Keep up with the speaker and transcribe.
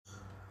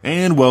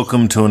And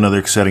welcome to another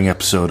exciting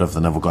episode of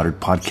the Neville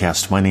Goddard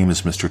Podcast. My name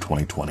is Mr.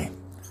 2020.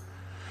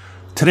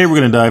 Today we're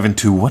going to dive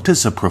into what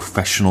does a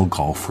professional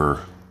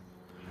golfer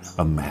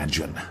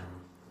imagine? And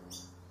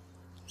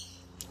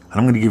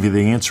I'm going to give you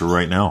the answer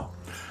right now.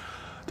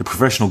 The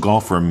professional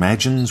golfer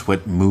imagines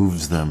what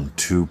moves them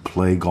to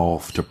play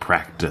golf, to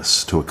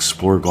practice, to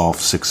explore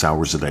golf 6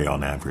 hours a day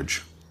on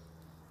average.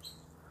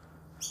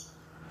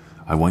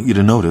 I want you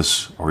to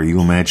notice, are you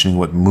imagining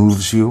what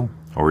moves you?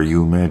 Or are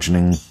you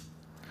imagining...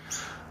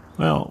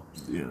 Well,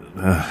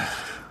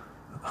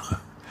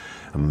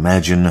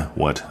 imagine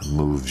what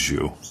moves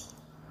you.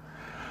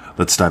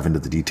 Let's dive into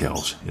the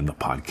details in the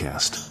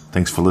podcast.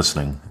 Thanks for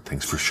listening,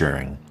 thanks for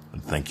sharing,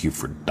 and thank you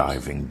for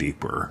diving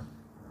deeper.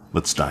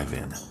 Let's dive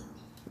in.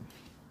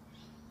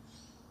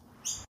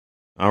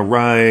 All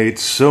right,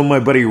 so my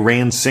buddy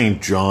Rand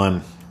St.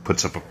 John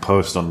puts up a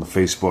post on the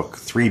Facebook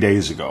 3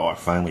 days ago. I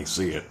finally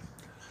see it.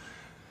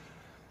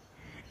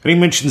 And he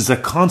mentions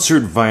that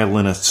concert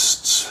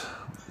violinists,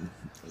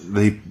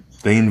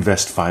 they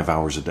invest 5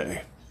 hours a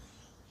day.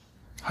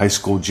 High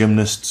school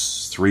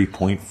gymnasts,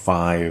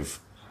 3.5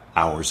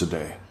 hours a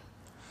day.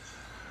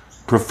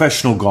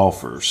 Professional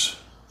golfers,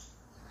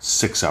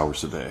 6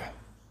 hours a day.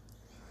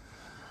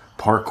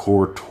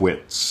 Parkour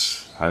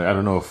twits, I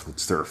don't know if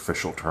it's their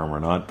official term or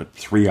not, but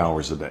 3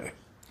 hours a day.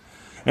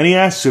 And he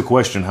asks a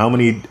question, how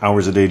many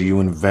hours a day do you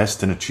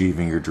invest in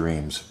achieving your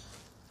dreams?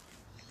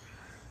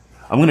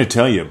 I'm going to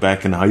tell you,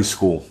 back in high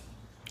school,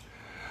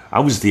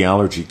 I was the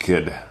allergy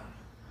kid.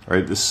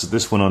 Right,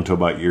 this went on to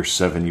about year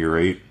 7, year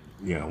 8,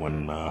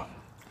 when I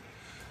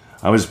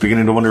was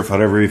beginning to wonder if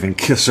I'd ever even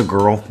kiss a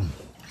girl.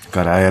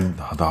 God, I had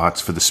the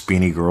hots for the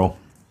Speeny girl.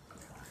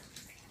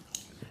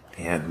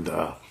 And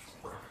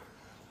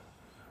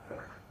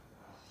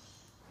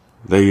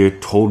they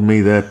told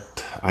me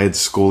that I had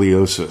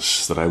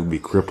scoliosis, that I would be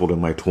crippled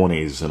in my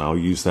 20s, and I'll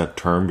use that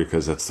term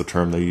because that's the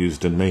term they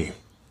used in me.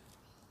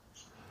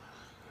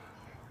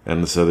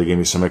 And so they gave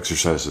me some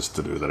exercises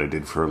to do that I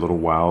did for a little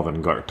while,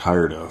 then got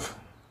tired of.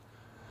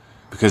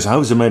 Because I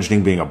was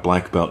imagining being a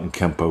black belt in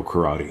Kempo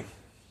Karate.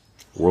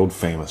 World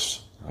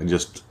famous.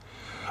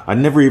 I'd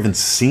never even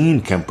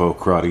seen Kempo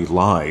Karate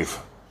live.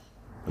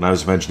 And I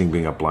was imagining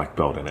being a black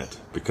belt in it.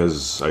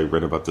 Because I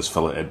read about this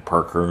fella Ed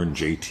Parker and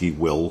JT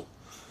Will.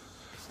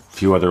 A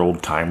few other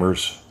old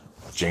timers.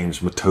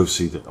 James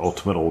Matosi, the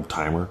ultimate old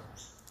timer.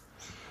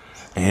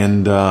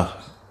 And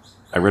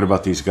I read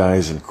about these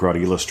guys in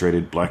Karate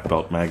Illustrated, Black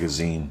Belt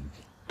magazine.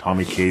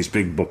 Tommy K's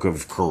big book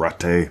of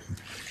karate.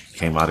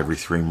 Came out every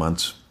 3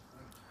 months.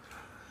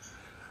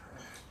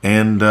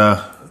 And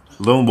lo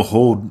and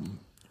behold,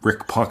 Rick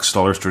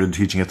Pockstaller started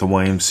teaching at the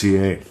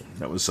YMCA.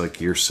 That was like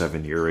year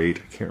 7, year 8.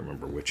 I can't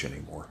remember which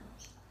anymore.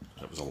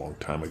 That was a long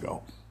time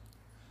ago.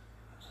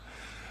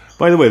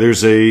 By the way,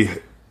 there's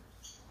I'm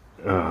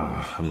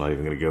not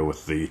even going to go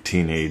with the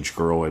teenage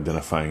girl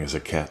identifying as a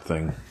cat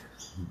thing.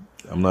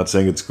 I'm not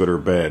saying it's good or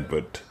bad,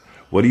 but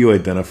what are you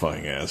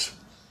identifying as?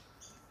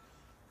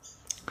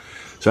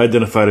 So I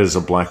identified as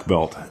a black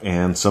belt,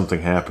 and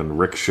something happened.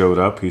 Rick showed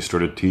up, he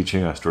started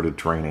teaching, I started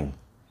training.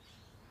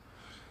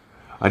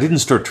 I didn't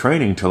start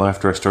training till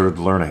after I started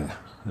learning.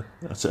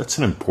 That's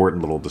an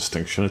important little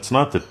distinction. It's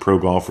not that pro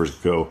golfers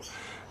go,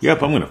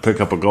 yep, I'm going to pick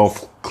up a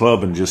golf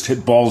club and just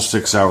hit balls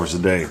 6 hours a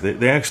day.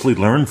 They actually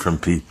learn from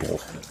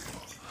people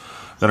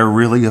that are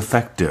really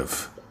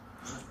effective,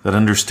 that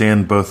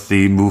understand both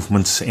the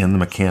movements and the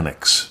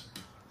mechanics.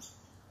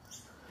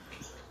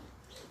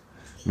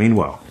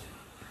 Meanwhile,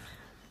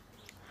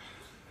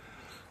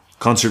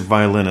 concert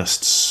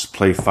violinists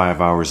play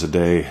 5 hours a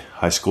day.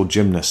 High school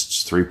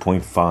gymnasts,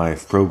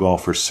 3.5. Pro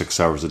golfers, 6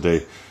 hours a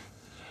day.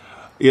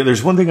 Yeah,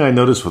 there's one thing I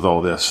noticed with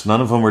all this. None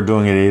of them are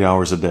doing it 8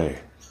 hours a day.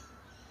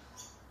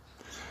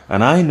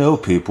 And I know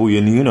people,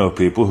 and you know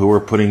people, who are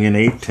putting in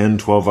 8, 10,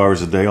 12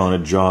 hours a day on a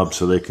job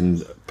so they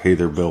can pay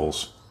their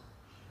bills.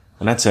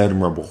 And that's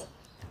admirable.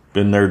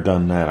 Been there,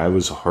 done that. I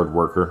was a hard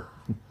worker.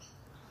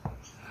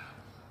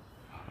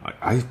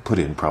 I put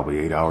in probably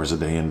 8 hours a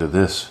day into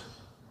this.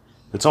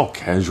 It's all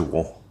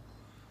casual.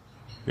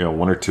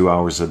 1 or 2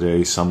 hours a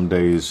day. Some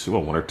days,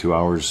 1 or 2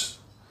 hours.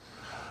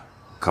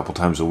 A couple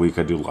times a week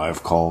I do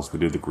live calls. We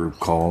do the group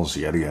calls.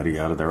 Yada, yada,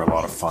 yada. They're a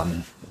lot of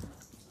fun.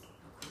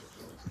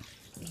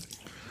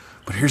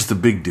 But here's the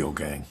big deal,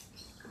 gang.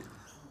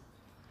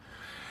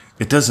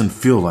 It doesn't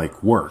feel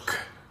like work.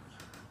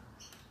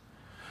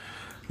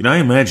 I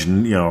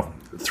imagine,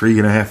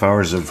 3.5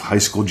 hours of high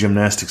school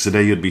gymnastics a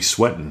day, you'd be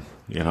sweating.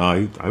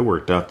 I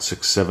worked out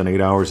 6, 7, 8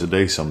 hours a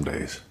day some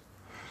days.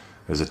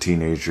 As a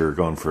teenager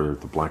going for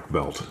the black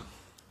belt.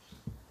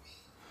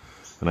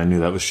 And I knew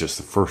that was just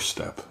the first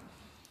step.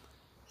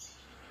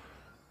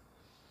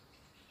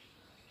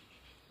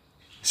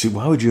 See,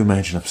 why would you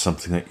imagine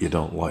something that you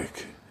don't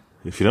like?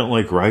 If you don't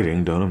like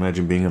writing, don't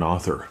imagine being an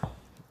author.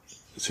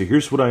 See,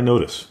 here's what I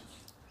notice.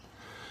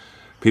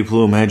 People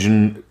who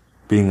imagine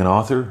being an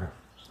author,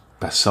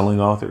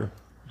 best-selling author,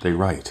 they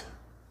write.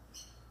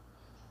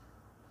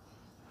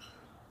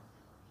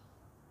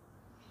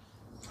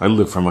 I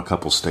live from a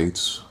couple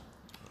states.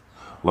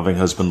 Loving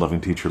husband,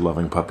 loving teacher,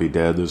 loving puppy,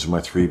 dad. Those are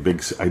my three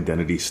big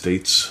identity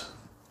states.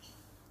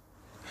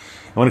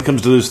 And when it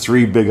comes to those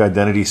three big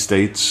identity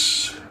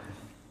states,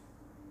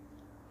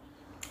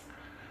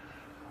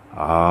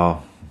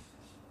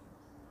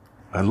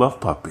 I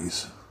love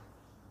puppies.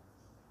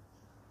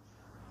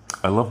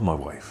 I love my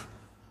wife.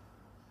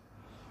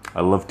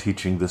 I love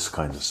teaching this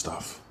kind of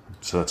stuff.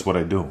 So that's what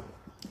I do.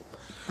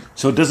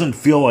 So it doesn't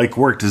feel like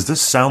work. Does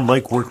this sound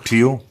like work to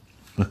you?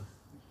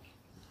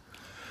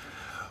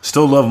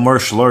 Still love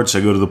martial arts.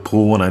 I go to the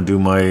pool and I do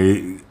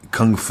my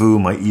kung fu,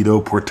 my Ido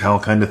Portal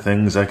kind of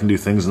things. I can do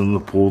things in the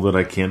pool that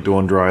I can't do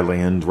on dry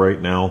land right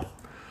now.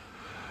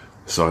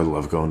 So I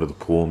love going to the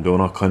pool. I'm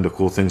doing all kind of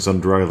cool things on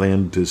dry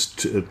land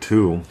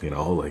too. You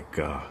know, like,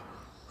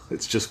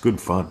 it's just good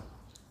fun.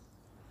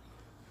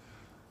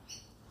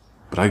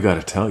 But I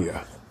gotta tell you,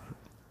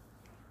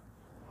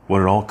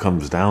 what it all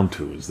comes down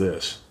to is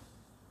this.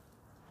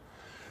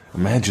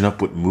 Imagine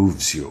up what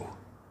moves you.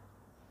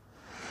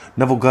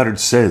 Neville Goddard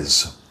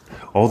says,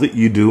 all that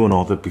you do and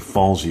all that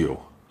befalls you.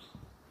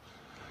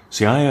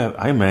 See,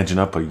 I imagine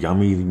up a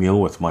yummy meal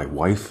with my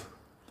wife.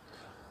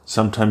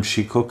 Sometimes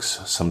she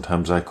cooks,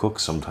 sometimes I cook,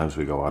 sometimes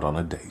we go out on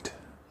a date.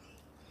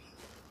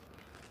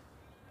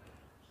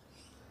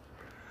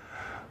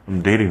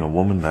 I'm dating a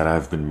woman that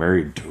I've been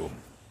married to.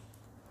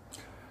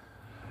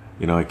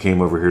 You know, I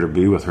came over here to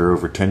be with her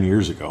over 10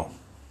 years ago.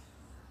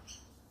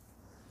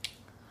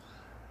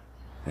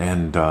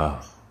 And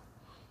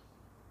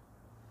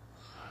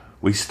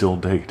we still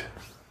date.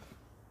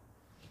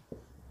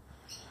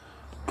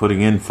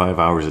 Putting in 5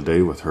 hours a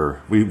day with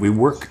her. We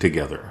work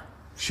together.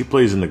 She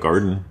plays in the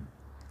garden.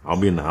 I'll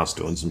be in the house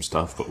doing some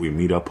stuff, but we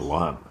meet up a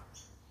lot.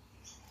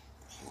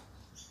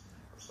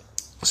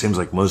 Seems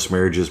like most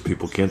marriages,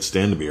 people can't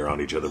stand to be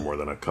around each other more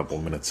than a couple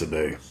minutes a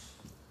day.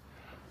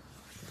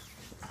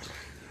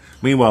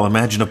 Meanwhile,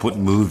 imagine up what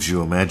moves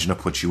you. Imagine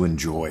up what you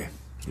enjoy.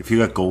 If you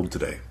got gold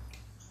today.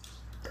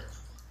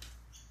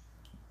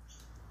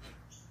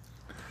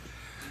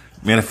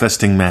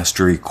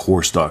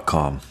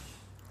 ManifestingMasteryCourse.com.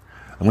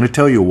 I'm going to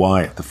tell you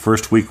why. The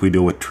first week we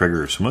deal with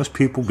triggers. Most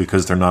people,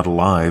 because they're not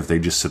alive, they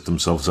just set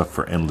themselves up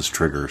for endless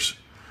triggers.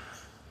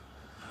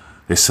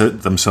 They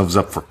set themselves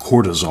up for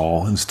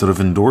cortisol instead of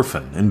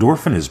endorphin.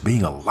 Endorphin is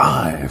being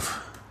alive.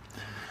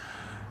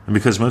 And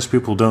because most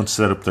people don't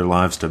set up their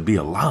lives to be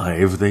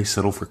alive, they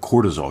settle for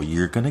cortisol.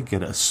 You're going to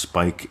get a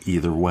spike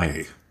either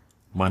way.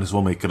 Might as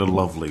well make it a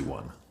lovely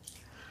one.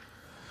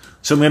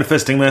 So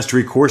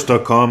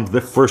ManifestingMasteryCourse.com,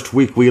 the first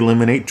week we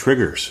eliminate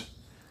triggers.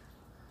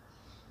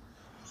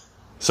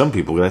 Some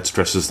people, that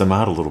stresses them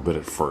out a little bit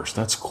at first.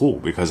 That's cool,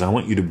 because I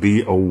want you to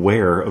be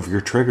aware of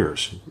your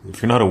triggers.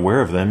 If you're not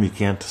aware of them, you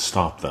can't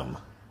stop them.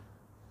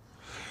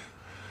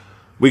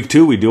 Week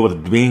 2, we deal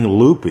with being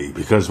loopy,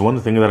 because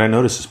one thing that I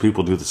notice is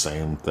people do the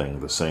same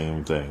thing. They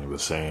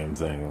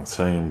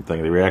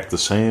react the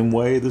same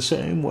way,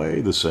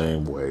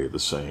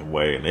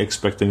 and they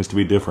expect things to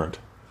be different.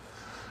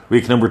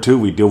 Week number 2,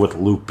 we deal with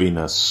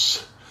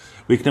loopiness.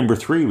 Week number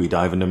 3, we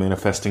dive into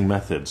manifesting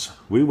methods.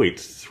 We wait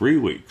 3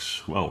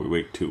 weeks. Well, we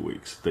wait 2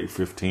 weeks. Day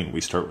 15,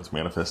 we start with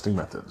manifesting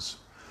methods.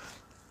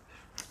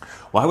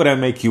 Why would I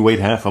make you wait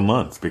half a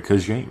month?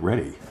 Because you ain't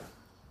ready.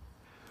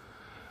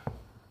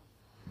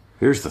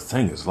 Here's the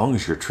thing. As long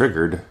as you're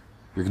triggered,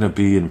 you're going to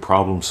be in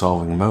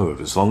problem-solving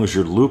mode. As long as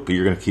you're loopy,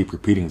 you're going to keep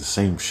repeating the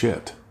same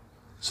shit.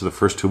 So the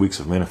first 2 weeks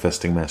of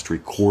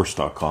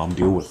ManifestingMasteryCourse.com,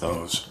 deal with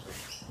those.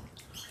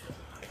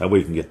 That way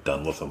you can get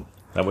done with them.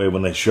 That way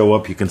when they show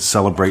up, you can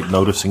celebrate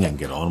noticing and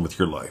get on with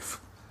your life.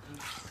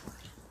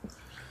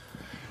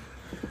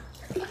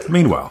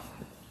 Meanwhile,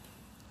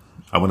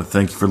 I want to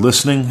thank you for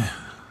listening.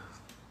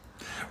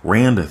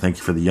 Rand, I thank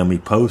you for the yummy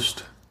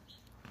post.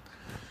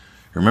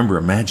 Remember,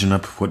 imagine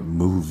up what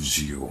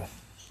moves you.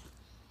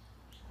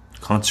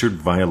 Concert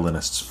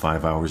violinists,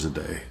 5 hours a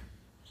day.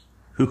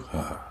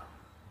 Hoo-ha.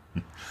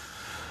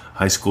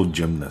 High school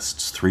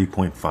gymnasts,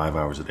 3.5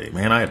 hours a day.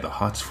 Man, I had the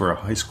hots for a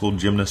high school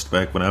gymnast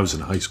back when I was in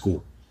high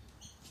school.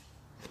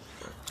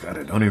 God,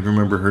 I don't even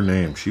remember her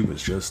name. She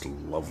was just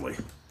lovely.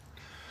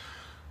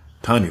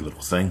 Tiny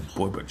little thing.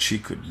 Boy, but she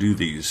could do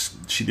these.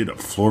 She did a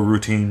floor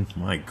routine.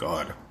 My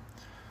God.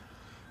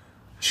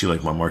 She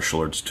liked my martial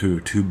arts too.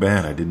 Too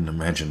bad I didn't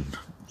imagine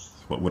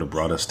what would have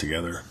brought us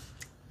together.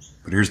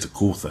 But here's the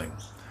cool thing.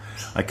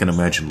 I can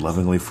imagine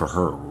lovingly for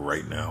her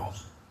right now.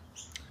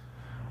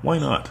 Why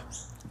not?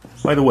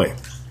 By the way,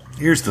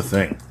 here's the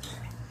thing.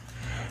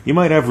 You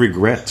might have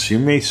regrets. You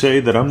may say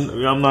that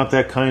I'm not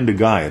that kind of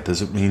guy. It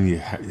doesn't mean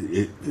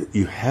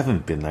you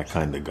haven't been that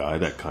kind of guy,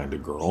 that kind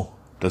of girl.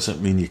 Doesn't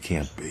mean you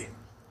can't be.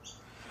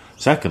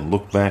 So I can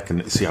look back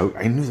and see.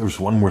 I knew there was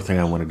one more thing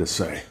I wanted to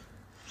say.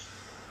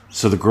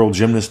 So the girl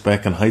gymnast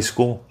back in high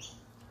school.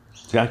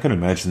 See, I can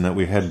imagine that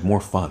we had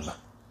more fun.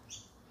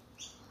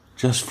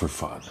 Just for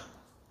fun.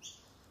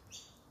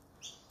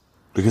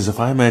 Because if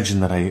I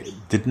imagine that I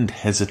didn't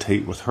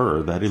hesitate with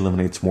her, that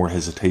eliminates more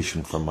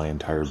hesitation from my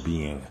entire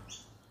being.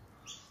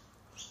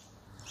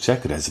 See, I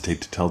could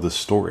hesitate to tell this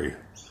story,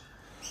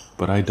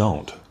 but I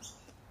don't.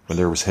 When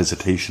there was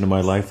hesitation in my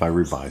life, I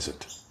revise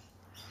it.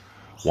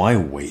 Why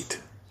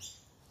wait?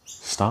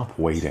 Stop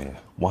waiting.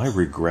 Why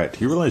regret? Do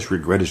you realize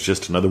regret is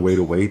just another way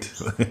to wait?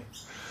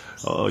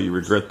 Oh, you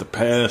regret the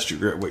past, you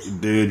regret what you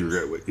did, you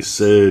regret what you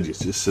said. You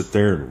just sit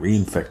there and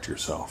reinfect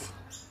yourself.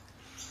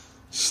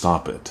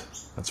 Stop it.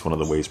 That's one of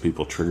the ways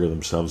people trigger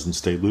themselves and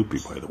stay loopy,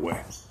 by the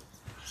way.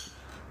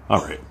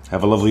 All right.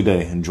 Have a lovely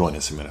day and join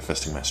us at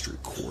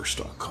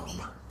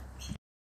ManifestingMasteryCourse.com.